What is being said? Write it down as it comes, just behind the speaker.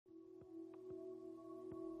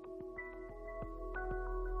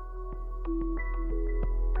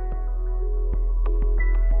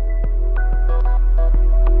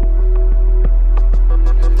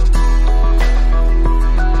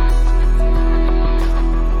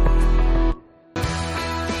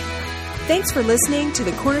Thanks for listening to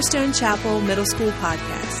the Cornerstone Chapel Middle School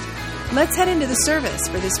podcast. Let's head into the service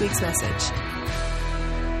for this week's message.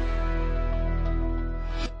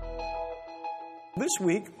 This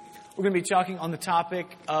week, we're going to be talking on the topic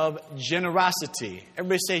of generosity.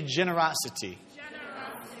 Everybody say generosity.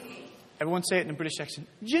 Generosity. Everyone say it in a British accent.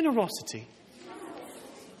 Generosity.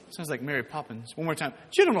 Sounds like Mary Poppins. One more time.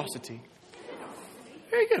 Generosity.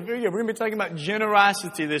 Very good, very good. We're going to be talking about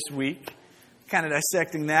generosity this week. Kind of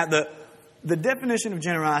dissecting that. The definition of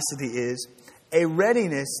generosity is a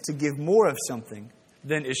readiness to give more of something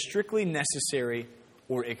than is strictly necessary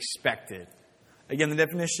or expected. Again, the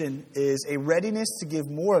definition is a readiness to give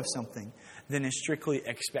more of something than is strictly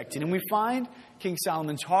expected. And we find King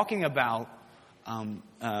Solomon talking about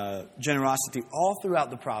generosity all throughout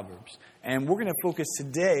the Proverbs. And we're going to focus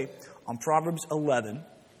today on Proverbs 11,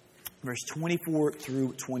 verse 24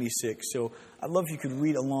 through 26. So I'd love if you could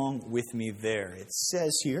read along with me there. It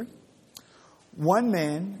says here, One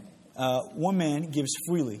man gives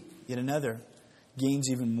freely, yet another gains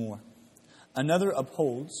even more. Another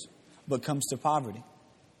upholds, but comes to poverty.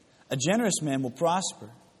 A generous man will prosper.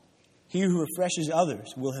 He who refreshes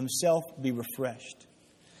others will himself be refreshed.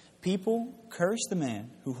 People curse the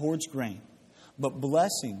man who hoards grain, but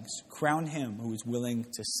blessings crown him who is willing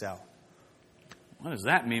to sell. What does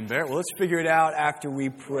that mean, Barrett? Well, let's figure it out after we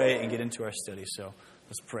pray and get into our study. So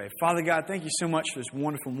let's pray. Father God, thank you so much for this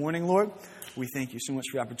wonderful morning, Lord. We thank you so much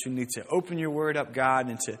for the opportunity to open your word up, God,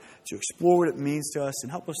 and to explore what it means to us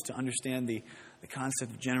and help us to understand the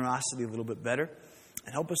concept of generosity a little bit better.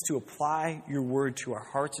 And help us to apply your word to our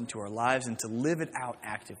hearts and to our lives and to live it out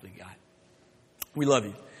actively, God. We love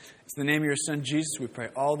you. It's in the name of your Son, Jesus, we pray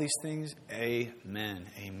all these things. Amen.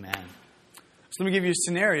 Amen. So let me give you a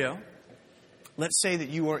scenario. Let's say that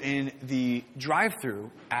you are in the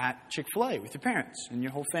drive-thru at Chick-fil-A with your parents and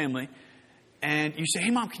your whole family. And you say,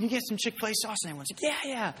 hey, Mom, can you get some Chick-fil-A sauce? And everyone's like,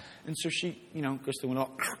 yeah. And so she, goes to the window.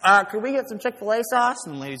 Can we get some Chick-fil-A sauce?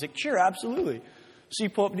 And the lady's like, sure, absolutely. So you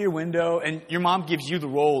pull up to your window, and your mom gives you the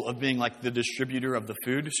role of being like the distributor of the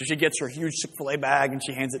food. So she gets her huge Chick-fil-A bag, and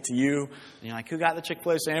she hands it to you. And you're like, who got the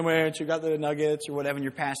Chick-fil-A sandwich? Who got the nuggets? Or whatever, and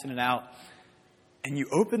you're passing it out. And you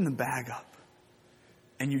open the bag up,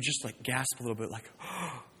 and you just like gasp a little bit like,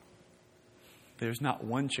 oh, there's not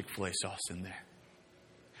one Chick-fil-A sauce in there.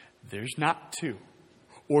 There's not two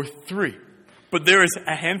or three, but there is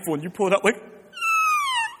a handful, and you pull it up like,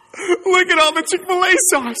 look at all the Chick-fil-A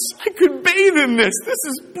sauce. I could bathe in this. This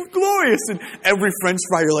is glorious. And every French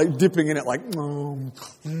fry, you're like dipping in it like,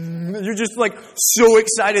 you're just like so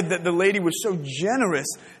excited that the lady was so generous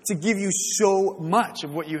to give you so much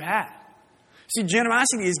of what you had. See,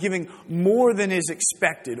 generosity is giving more than is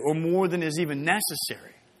expected or more than is even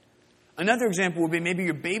necessary. Another example would be maybe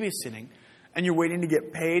you're babysitting and you're waiting to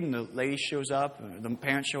get paid, and the lady shows up, or the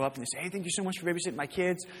parents show up, and they say, hey, thank you so much for babysitting my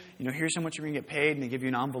kids. Here's how much you're going to get paid, and they give you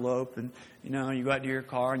an envelope, and, you go out to your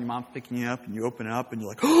car, and your mom's picking you up, and you open it up, and you're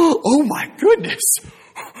like, oh my goodness.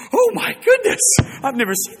 Oh my goodness. I've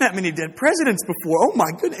never seen that many dead presidents before. Oh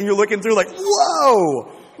my goodness. And you're looking through like,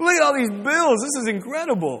 whoa, look at all these bills. This is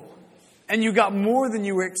incredible. And you got more than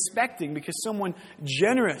you were expecting because someone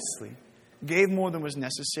generously gave more than was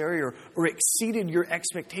necessary or exceeded your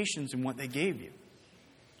expectations in what they gave you.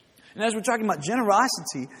 And as we're talking about,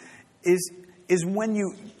 generosity is when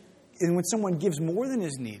someone gives more than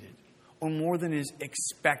is needed or more than is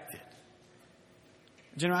expected.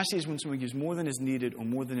 Generosity is when someone gives more than is needed or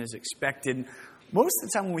more than is expected. Most of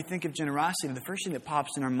the time when we think of generosity, the first thing that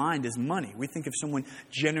pops in our mind is money. We think of someone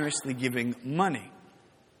generously giving money.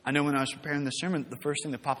 I know when I was preparing the sermon, the first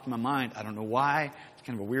thing that popped in my mind, I don't know why, it's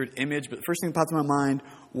kind of a weird image, but the first thing that popped in my mind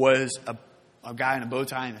was a guy in a bow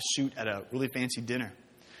tie and a suit at a really fancy dinner.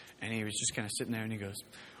 And he was just kind of sitting there and he goes,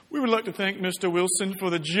 we would like to thank Mr. Wilson for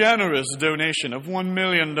the generous donation of $1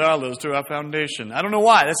 million to our foundation. I don't know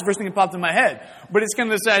why. That's the first thing that popped in my head. But it's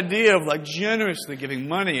kind of this idea of like generously giving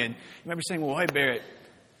money. And you might be saying, well, hey, Barrett,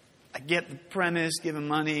 I get the premise, giving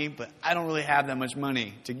money, but I don't really have that much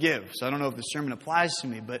money to give. So I don't know if the sermon applies to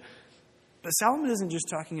me. But Solomon isn't just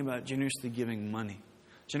talking about generously giving money.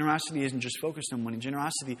 Generosity isn't just focused on money.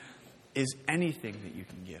 Generosity is anything that you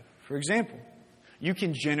can give. For example, you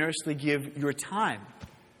can generously give your time.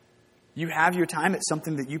 You have your time. It's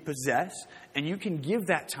something that you possess. And you can give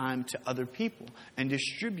that time to other people and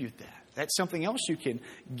distribute that. That's something else you can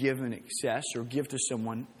give in excess or give to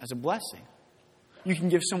someone as a blessing. You can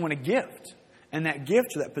give someone a gift. And that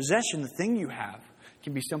gift or that possession, the thing you have,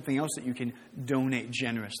 can be something else that you can donate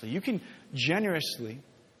generously. You can generously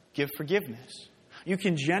give forgiveness. You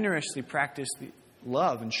can generously practice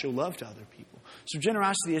love and show love to other people. So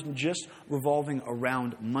generosity isn't just revolving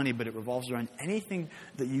around money, but it revolves around anything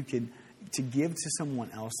that you can to give to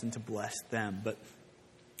someone else and to bless them. But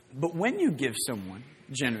when you give someone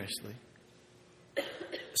generously,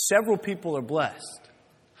 several people are blessed.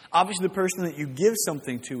 Obviously, the person that you give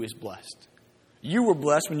something to is blessed. You were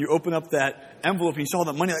blessed when you opened up that envelope and you saw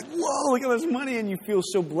that money, like, whoa, look at this money, and you feel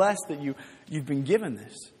so blessed that you've been given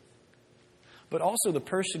this. But also the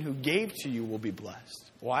person who gave to you will be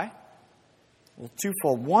blessed. Why? Well,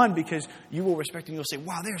 twofold. One, because you will respect them. You'll say,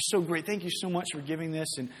 wow, they're so great. Thank you so much for giving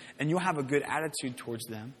this. And you'll have a good attitude towards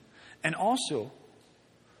them. And also,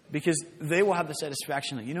 because they will have the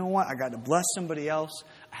satisfaction that, you know what, I got to bless somebody else.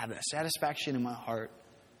 I have that satisfaction in my heart,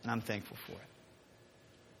 and I'm thankful for it.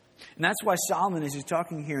 And that's why Solomon, as he's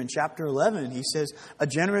talking here in chapter 11, he says, a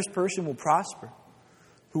generous person will prosper.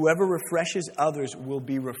 Whoever refreshes others will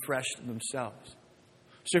be refreshed themselves.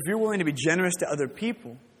 So if you're willing to be generous to other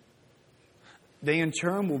people, they in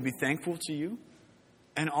turn will be thankful to you.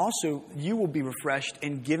 And also, you will be refreshed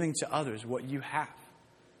in giving to others what you have.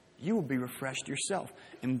 You will be refreshed yourself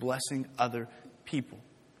in blessing other people.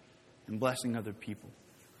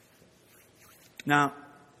 Now,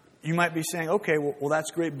 you might be saying, okay, well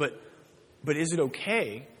that's great, but is it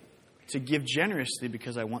okay to give generously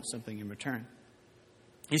because I want something in return?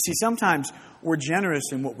 You see, sometimes we're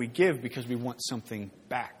generous in what we give because we want something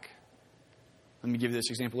back. Let me give you this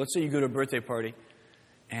example. Let's say you go to a birthday party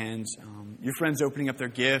and your friend's opening up their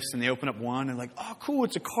gifts and they open up one and like, oh, cool,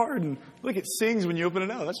 it's a card. And look, it sings when you open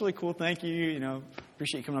it up. That's really cool. Thank you.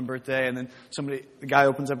 Appreciate you coming on birthday. And then the guy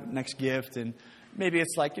opens up the next gift and maybe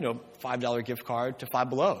it's like, $5 gift card to Five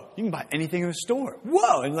Below. You can buy anything in the store.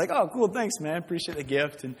 Whoa. And you're like, oh, cool. Thanks, man. Appreciate the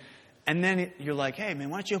gift. And then you're like, hey, man,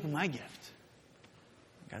 why don't you open my gift?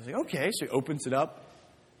 The guy's like, okay. So he opens it up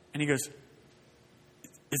and he goes,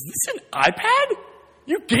 is this an iPad?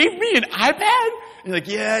 You gave me an iPad? And you're like,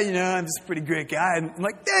 yeah, I'm just a pretty great guy. And I'm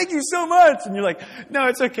like, thank you so much. And you're like, no,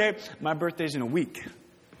 it's okay. My birthday's in a week.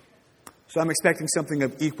 So I'm expecting something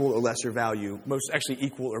of equal or lesser value, most actually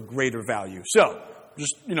equal or greater value. So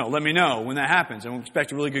just, let me know when that happens. I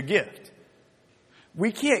expect a really good gift.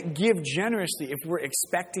 We can't give generously if we're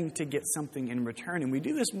expecting to get something in return. And we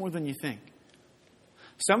do this more than you think.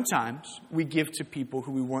 Sometimes we give to people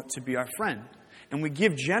who we want to be our friend. And we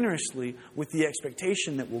give generously with the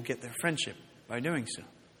expectation that we'll get their friendship by doing so.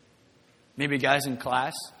 Maybe guys in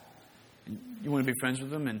class, and you want to be friends with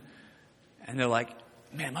them, and they're like,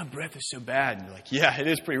 man, my breath is so bad. And you're like, yeah, it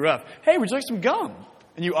is pretty rough. Hey, would you like some gum?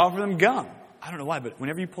 And you offer them gum. I don't know why, but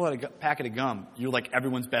whenever you pull out a packet of gum, you're like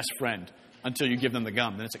everyone's best friend until you give them the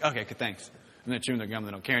gum. Then it's like, okay, thanks. And they're chewing their gum,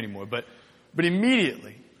 they don't care anymore. But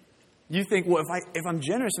immediately, you think, well, if I'm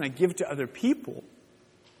generous and I give to other people,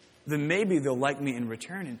 then maybe they'll like me in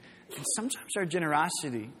return. And sometimes our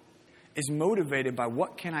generosity is motivated by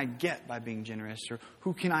what can I get by being generous, or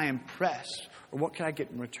who can I impress, or what can I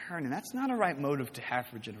get in return. And that's not a right motive to have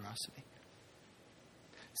for generosity.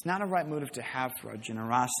 It's not a right motive to have for our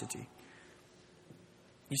generosity.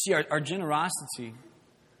 You see, our generosity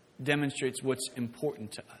demonstrates what's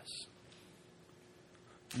important to us.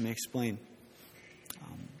 Let me explain.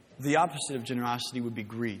 The opposite of generosity would be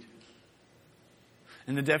greed.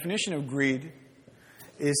 And the definition of greed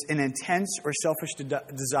is an intense or selfish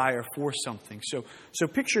desire for something. So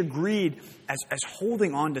picture greed as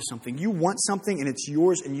holding on to something. You want something and it's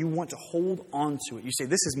yours and you want to hold on to it. You say,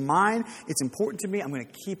 this is mine, it's important to me, I'm going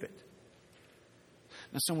to keep it.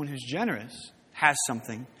 Now someone who's generous has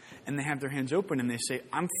something and they have their hands open and they say,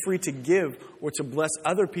 I'm free to give or to bless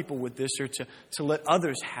other people with this, or to let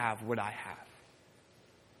others have what I have.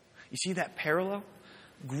 You see that parallel?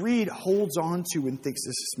 Greed holds on to and thinks this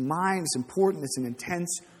is mine, it's important, it's an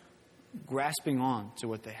intense grasping on to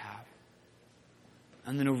what they have.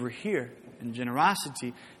 And then over here, in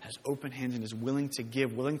generosity, has open hands and is willing to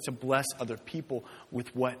give, willing to bless other people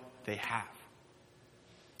with what they have.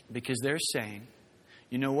 Because they're saying,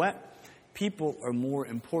 you know what? People are more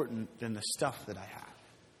important than the stuff that I have.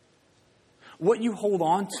 What you hold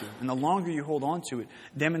on to, and the longer you hold on to it,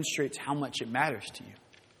 demonstrates how much it matters to you.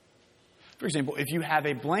 For example, if you have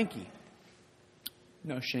a blankie,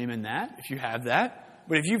 no shame in that if you have that.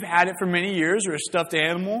 But if you've had it for many years, or a stuffed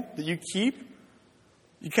animal that you keep,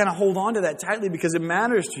 you kind of hold on to that tightly because it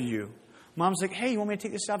matters to you. Mom's like, hey, you want me to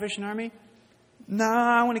take the Salvation Army? No,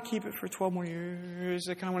 I want to keep it for 12 more years.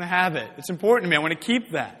 I kind of want to have it. It's important to me. I want to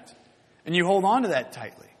keep that. And you hold on to that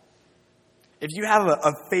tightly. If you have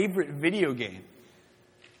a favorite video game,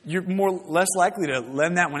 you're less likely to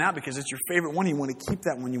lend that one out because it's your favorite one. You want to keep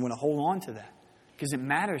that one. You want to hold on to that because it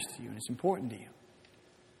matters to you and it's important to you.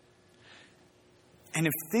 And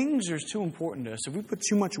if things are too important to us, if we put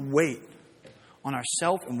too much weight on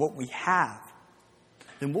ourselves and what we have,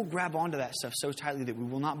 then we'll grab onto that stuff so tightly that we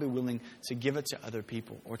will not be willing to give it to other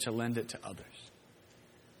people or to lend it to others.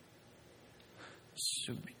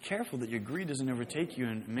 So be careful that your greed doesn't overtake you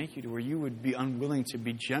and make you to where you would be unwilling to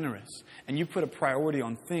be generous. And you put a priority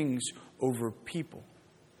on things over people.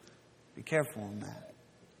 Be careful on that.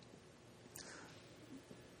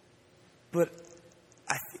 But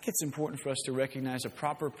I think it's important for us to recognize a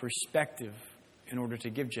proper perspective in order to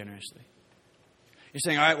give generously. You're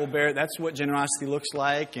saying, all right, well, Barrett, that's what generosity looks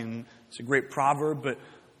like, and it's a great proverb, but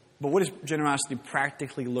what does generosity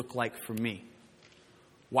practically look like for me?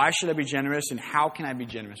 Why should I be generous, and how can I be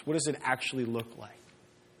generous? What does it actually look like?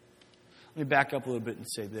 Let me back up a little bit and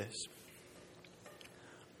say this.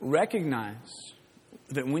 Recognize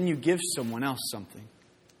that when you give someone else something,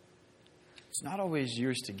 it's not always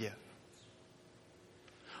yours to give.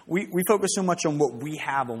 We focus so much on what we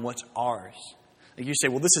have, on what's ours. Like you say,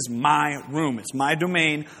 well, this is my room. It's my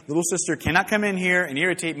domain. Little sister cannot come in here and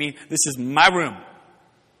irritate me. This is my room.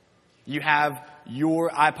 You have your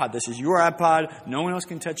iPod. This is your iPod. No one else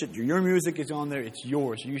can touch it. Your music is on there. It's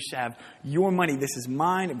yours. You have your money. This is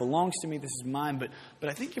mine. It belongs to me. This is mine. But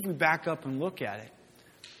I think if we back up and look at it,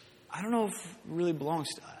 I don't know if it really belongs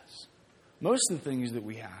to us. Most of the things that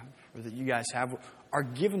we have, or that you guys have, are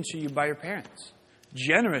given to you by your parents.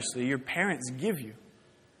 Generously, your parents give you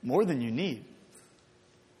more than you need.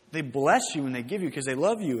 They bless you when they give you because they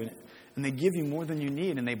love you, and they give you more than you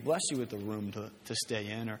need, and they bless you with a room to stay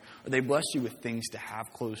in, or they bless you with things to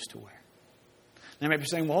have, clothes to wear. Now you might be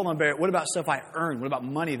saying, well, hold on, Barrett, what about stuff I earn? What about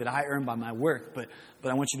money that I earn by my work? But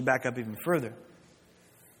I want you to back up even further.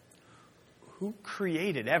 Who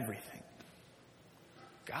created everything?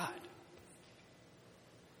 God.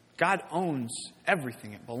 God owns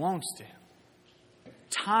everything. It belongs to Him.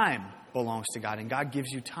 Time belongs to God, and God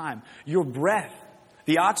gives you time. Your breath,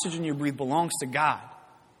 the oxygen you breathe, belongs to God.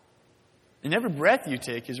 And every breath you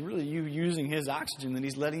take is really you using His oxygen that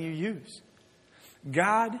He's letting you use.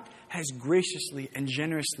 God has graciously and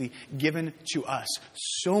generously given to us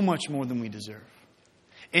so much more than we deserve,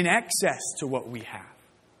 in excess to what we have.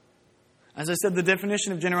 As I said, the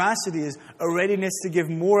definition of generosity is a readiness to give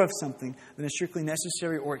more of something than is strictly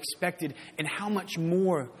necessary or expected. And how much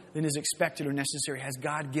more than is expected or necessary has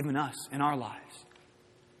God given us in our lives?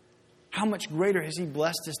 How much greater has He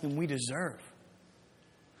blessed us than we deserve?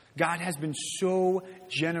 God has been so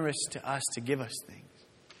generous to us to give us things.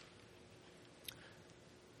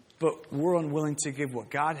 But we're unwilling to give what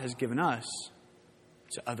God has given us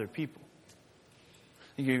to other people.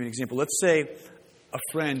 I'll give you an example. Let's say a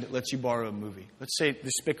friend lets you borrow a movie. Let's say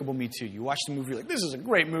Despicable Me 2. You watch the movie, you're like, this is a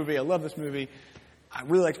great movie. I love this movie. I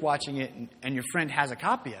really liked watching it. And your friend has a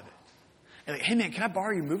copy of it. And like, hey, man, can I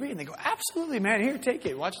borrow your movie? And they go, absolutely, man. Here, take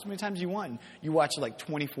it. Watch it as many times as you want. You watch it like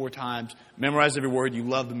 24 times. Memorize every word. You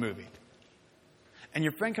love the movie. And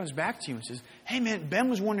your friend comes back to you and says, hey, man, Ben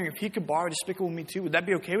was wondering if he could borrow Despicable Me 2. Would that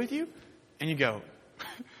be okay with you? And you go,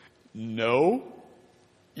 no.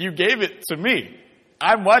 You gave it to me.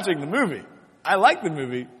 I'm watching the movie. I like the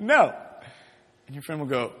movie. No. And your friend will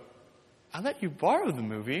go, I let you borrow the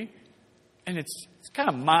movie, and it's kind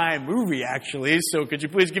of my movie, actually, so could you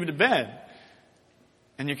please give it to Ben?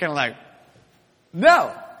 And you're kind of like,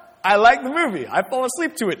 no, I like the movie. I fall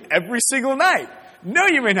asleep to it every single night. No,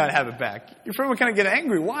 you may not have it back. Your friend will kind of get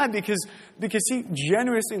angry. Why? Because he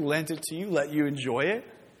generously lent it to you, let you enjoy it,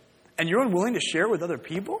 and you're unwilling to share it with other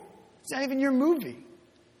people? It's not even your movie.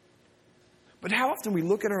 But how often we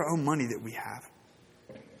look at our own money that we have,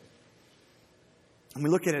 and we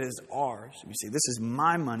look at it as ours, and we say, this is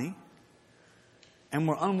my money, and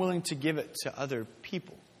we're unwilling to give it to other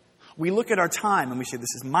people. We look at our time, and we say,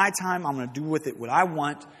 this is my time, I'm going to do with it what I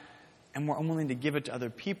want, and we're unwilling to give it to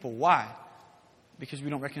other people. Why? Because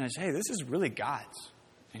we don't recognize, hey, this is really God's,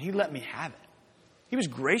 and He let me have it. He was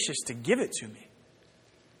gracious to give it to me.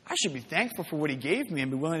 I should be thankful for what He gave me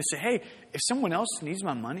and be willing to say, hey, if someone else needs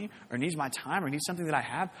my money or needs my time or needs something that I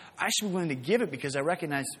have, I should be willing to give it because I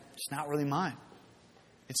recognize it's not really mine.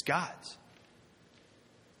 It's God's.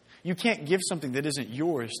 You can't give something that isn't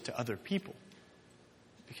yours to other people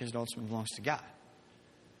because it ultimately belongs to God.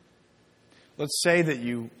 Let's say that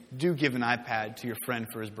you do give an iPad to your friend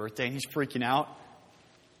for his birthday and he's freaking out.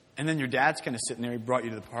 And then your dad's kind of sitting there. He brought you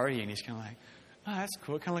to the party and he's kind of like, oh, that's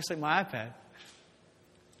cool. It kind of looks like my iPad.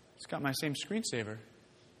 It's got my same screensaver.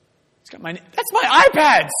 That's my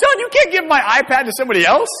iPad! Son, you can't give my iPad to somebody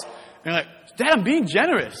else! And you're like, Dad, I'm being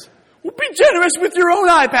generous. Well, be generous with your own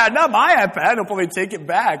iPad, not my iPad. He'll probably take it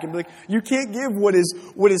back and be like, you can't give what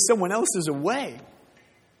is someone else's away.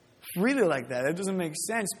 Freely like that. That doesn't make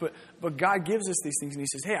sense. But God gives us these things and He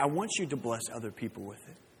says, hey, I want you to bless other people with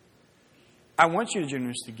it. I want you to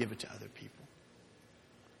generously give it to other people.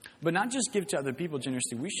 But not just give to other people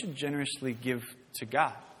generously. We should generously give to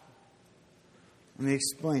God. Let me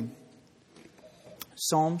explain.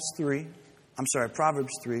 Proverbs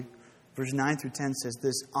 3, verse 9 through 10 says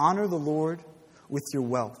this: honor the Lord with your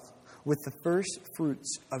wealth, with the first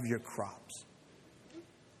fruits of your crops.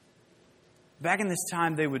 Back in this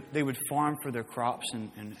time, they would farm for their crops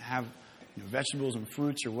and have vegetables and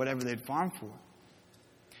fruits or whatever they'd farm for.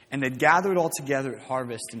 And they'd gather it all together at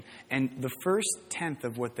harvest. And the first tenth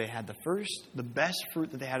of what they had, the best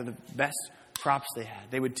fruit that they had, or the best crops they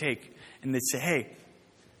had, they would take and they'd say, hey,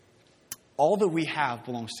 all that we have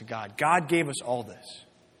belongs to God. God gave us all this.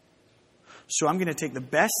 So I'm going to take the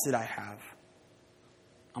best that I have.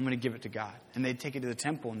 I'm going to give it to God. And they'd take it to the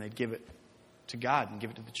temple and they'd give it to God and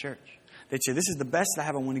give it to the church. They'd say, this is the best I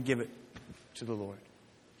have. I want to give it to the Lord.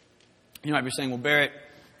 You might be saying, well, Barrett,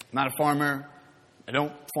 I'm not a farmer. I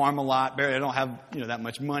don't farm a lot. Barrett, I don't have that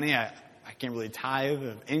much money. I can't really tithe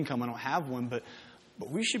of income. I don't have one. But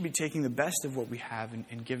we should be taking the best of what we have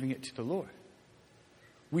and giving it to the Lord.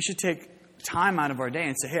 We should take time out of our day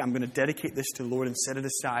and say, hey, I'm going to dedicate this to the Lord and set it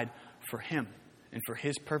aside for Him and for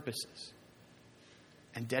His purposes.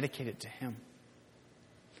 And dedicate it to Him.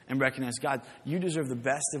 And recognize, God, you deserve the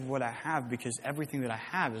best of what I have because everything that I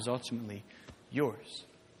have is ultimately yours.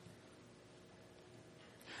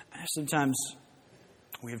 Sometimes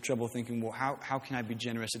we have trouble thinking, well, how can I be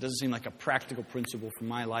generous? It doesn't seem like a practical principle for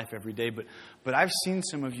my life every day, but I've seen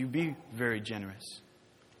some of you be very generous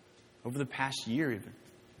over the past year even.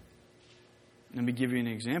 Let me give you an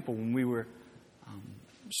example. When we were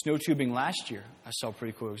snow tubing last year, I saw a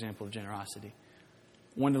pretty cool example of generosity.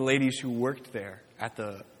 One of the ladies who worked there at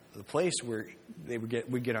the place where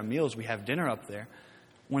we'd get our meals, we have dinner up there.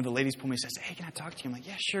 One of the ladies pulled me and said, hey, can I talk to you? I'm like,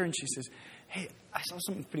 yeah, sure. And she says, hey, I saw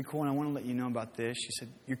something pretty cool and I want to let you know about this. She said,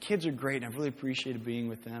 your kids are great and I've really appreciated being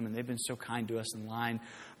with them and they've been so kind to us in line.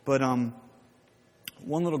 But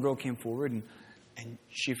one little girl came forward and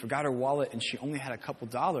she forgot her wallet and she only had a couple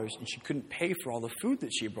dollars and she couldn't pay for all the food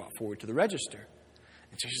that she had brought forward to the register.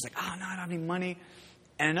 And so she's like, oh, no, I don't have any money.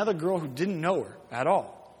 And another girl who didn't know her at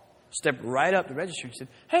all stepped right up to the register and said,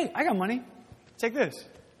 hey, I got money. Take this.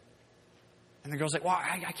 And the girl's like, well,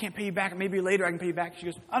 I can't pay you back. Maybe later I can pay you back. She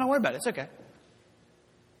goes, oh, don't worry about it. It's okay.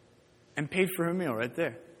 And paid for her meal right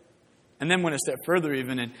there. And then went a step further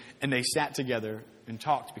even, and they sat together and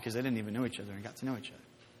talked because they didn't even know each other and got to know each other.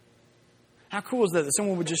 How cool is that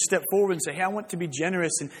someone would just step forward and say, hey, I want to be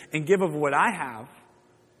generous and give of what I have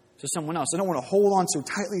to someone else. I don't want to hold on so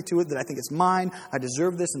tightly to it that I think it's mine. I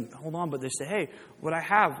deserve this and hold on. But they say, hey, what I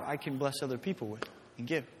have, I can bless other people with and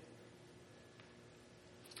give.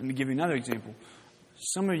 Let me give you another example.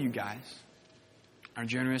 Some of you guys are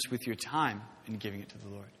generous with your time in giving it to the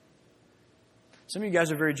Lord. Some of you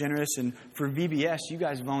guys are very generous, and for VBS, you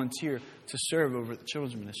guys volunteer to serve over at the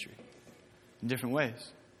children's ministry in different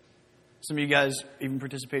ways. Some of you guys even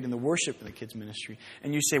participate in the worship of the kids' ministry.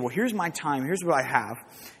 And you say, well, here's my time, here's what I have,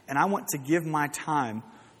 and I want to give my time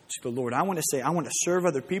to the Lord. I want to say, I want to serve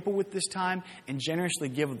other people with this time and generously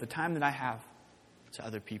give of the time that I have to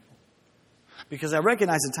other people. Because I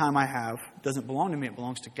recognize the time I have doesn't belong to me, it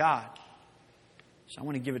belongs to God. So I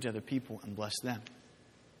want to give it to other people and bless them.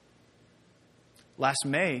 Last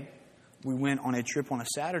May, we went on a trip on a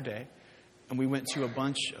Saturday, and we went to a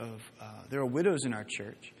bunch of, there are widows in our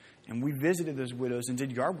church, and we visited those widows and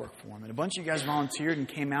did yard work for them. And a bunch of you guys volunteered and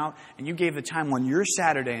came out, and you gave the time on your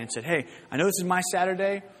Saturday and said, hey, I know this is my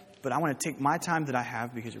Saturday, but I want to take my time that I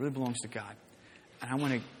have because it really belongs to God. And I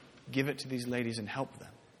want to give it to these ladies and help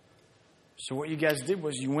them. So what you guys did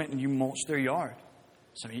was you went and you mulched their yard.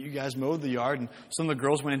 Some of you guys mowed the yard, and some of the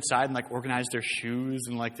girls went inside and organized their shoes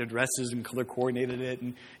and their dresses and color coordinated it.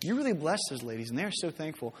 And you really blessed those ladies, and they are so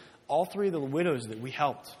thankful. All three of the widows that we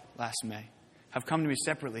helped last May have come to me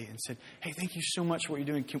separately and said, hey, thank you so much for what you're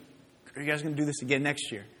doing. Are you guys going to do this again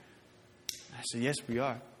next year? And I said, yes, we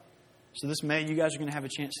are. So this May, you guys are going to have a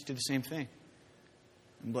chance to do the same thing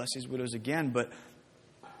and bless these widows again.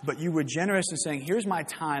 But you were generous in saying, here's my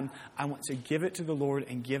time. I want to give it to the Lord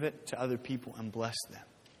and give it to other people and bless them.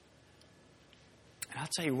 And I'll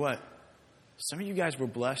tell you what, some of you guys were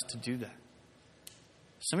blessed to do that.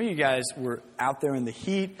 Some of you guys were out there in the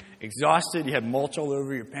heat, exhausted. You had mulch all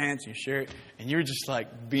over your pants, your shirt, and you were just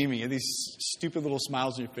beaming. You had these stupid little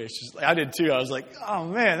smiles on your face. I did too. I was like, oh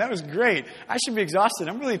man, that was great. I should be exhausted.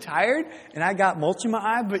 I'm really tired, and I got mulch in my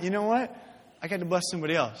eye, but you know what? I got to bless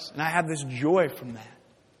somebody else. And I have this joy from that.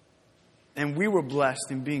 And we were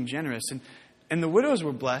blessed in being generous. And the widows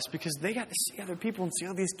were blessed because they got to see other people and see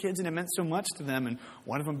all these kids, and it meant so much to them. And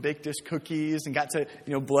one of them baked us cookies and got to,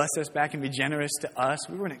 bless us back and be generous to us.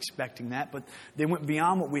 We weren't expecting that, but they went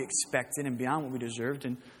beyond what we expected and beyond what we deserved.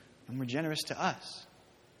 And and were generous to us.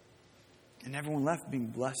 And everyone left being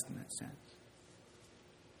blessed in that sense.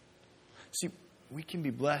 See, we can be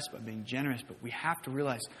blessed by being generous, but we have to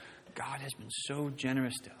realize God has been so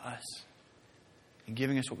generous to us in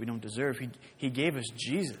giving us what we don't deserve. He gave us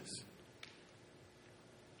Jesus.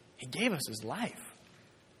 He gave us His life.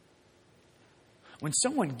 When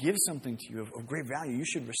someone gives something to you of great value, you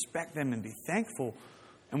should respect them and be thankful.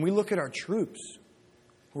 And we look at our troops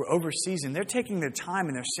who are overseas, and they're taking their time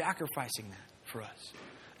and they're sacrificing that for us.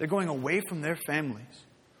 They're going away from their families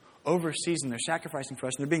overseas, and they're sacrificing for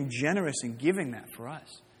us, and they're being generous and giving that for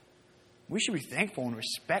us. We should be thankful and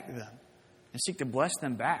respect them and seek to bless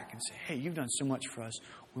them back and say, hey, you've done so much for us.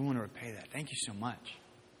 We want to repay that. Thank you so much.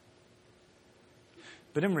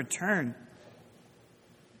 But in return,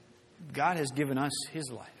 God has given us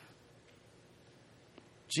His life.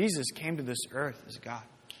 Jesus came to this earth as God.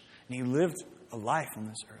 And He lived a life on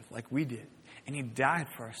this earth like we did. And He died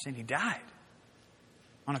for our sin. He died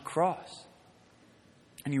on a cross.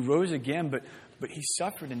 And He rose again, but He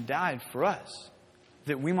suffered and died for us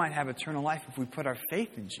that we might have eternal life if we put our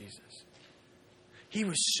faith in Jesus. He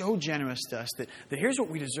was so generous to us that here's what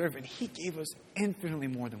we deserve, and He gave us infinitely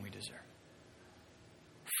more than we deserve.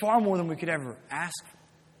 Far more than we could ever ask for.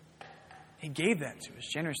 He gave that to us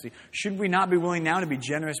generously. Should we not be willing now to be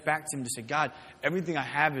generous back to Him, to say, God, everything I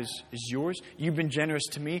have is yours. You've been generous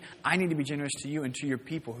to me. I need to be generous to you and to your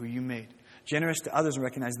people who you made. Generous to others and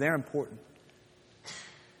recognize they're important.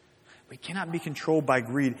 We cannot be controlled by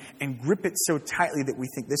greed and grip it so tightly that we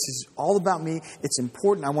think this is all about me. It's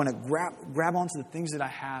important. I want to grab onto the things that I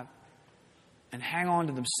have and hang on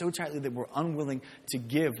to them so tightly that we're unwilling to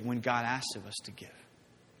give when God asks of us to give.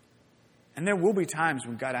 And there will be times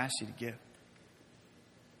when God asks you to give.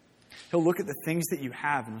 He'll look at the things that you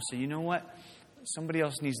have and He'll say, you know what? Somebody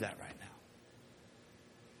else needs that right now.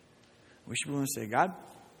 We should be willing to say, God,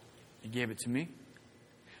 you gave it to me.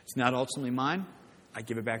 It's not ultimately mine. I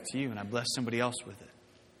give it back to you and I bless somebody else with it.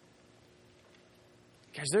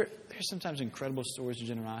 Guys, there's sometimes incredible stories of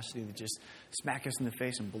generosity that just smack us in the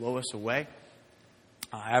face and blow us away.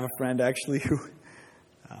 I have a friend actually who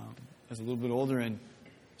is a little bit older, and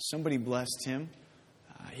somebody blessed him.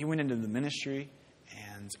 He went into the ministry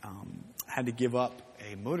and had to give up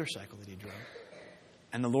a motorcycle that he drove.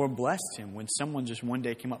 And the Lord blessed him when someone just one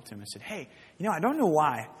day came up to him and said, hey, I don't know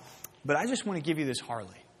why, but I just want to give you this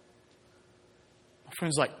Harley. My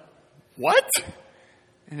friend's like, what?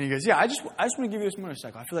 And he goes, yeah, I just want to give you this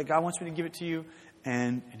motorcycle. I feel like God wants me to give it to you,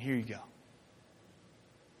 and here you go.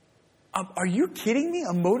 Are you kidding me?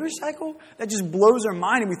 A motorcycle? That just blows our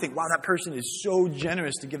mind, and we think, wow, that person is so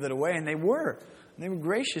generous to give that away. And they were. And they were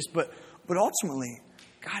gracious. But ultimately,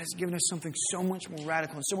 God has given us something so much more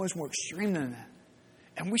radical and so much more extreme than that.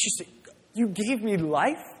 And we should say, you gave me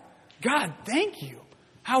life? God, thank you.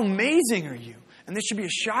 How amazing are you? And there should be a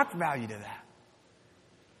shock value to that.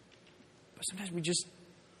 But sometimes we just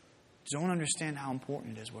don't understand how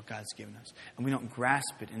important it is what God's given us. And we don't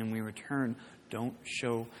grasp it. And in return, don't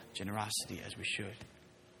show generosity as we should.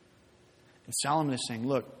 And Solomon is saying,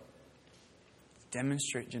 look,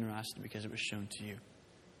 demonstrate generosity because it was shown to you.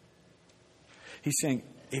 He's saying,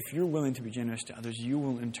 if you're willing to be generous to others, you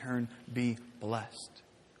will in turn be blessed.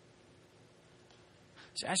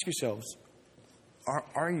 So ask yourselves,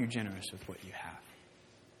 are you generous with what you have?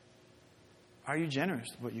 Are you generous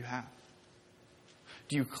with what you have?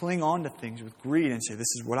 Do you cling on to things with greed and say, this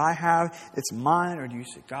is what I have, it's mine? Or do you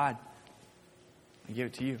say, God, I give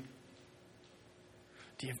it to you?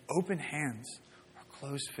 Do you have open hands or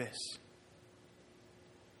closed fists?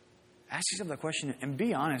 Ask yourself that question and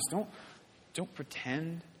be honest. Don't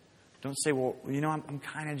pretend. Don't say, well, I'm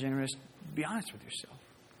kind of generous. Be honest with yourself.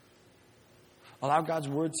 Allow God's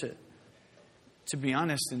word to be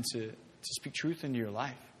honest and to speak truth into your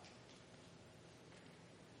life.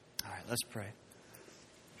 All right, let's pray.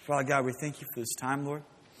 Father God, we thank you for this time, Lord.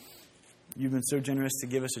 You've been so generous to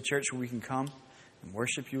give us a church where we can come and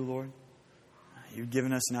worship you, Lord. You've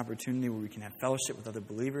given us an opportunity where we can have fellowship with other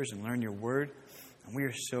believers and learn your word. And we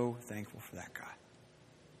are so thankful for that, God.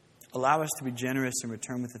 Allow us to be generous in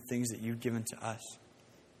return with the things that you've given to us.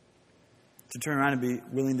 To turn around and be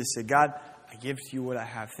willing to say, God, I give to you what I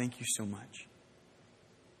have. Thank you so much.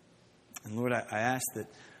 And Lord, I ask that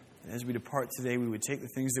as we depart today, we would take the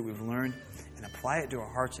things that we've learned and apply it to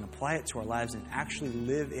our hearts and apply it to our lives and actually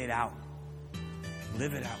live it out.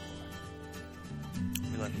 Live it out, Lord.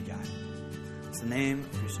 We love you, God. In the name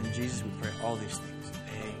of your Son, Jesus, we pray all these things.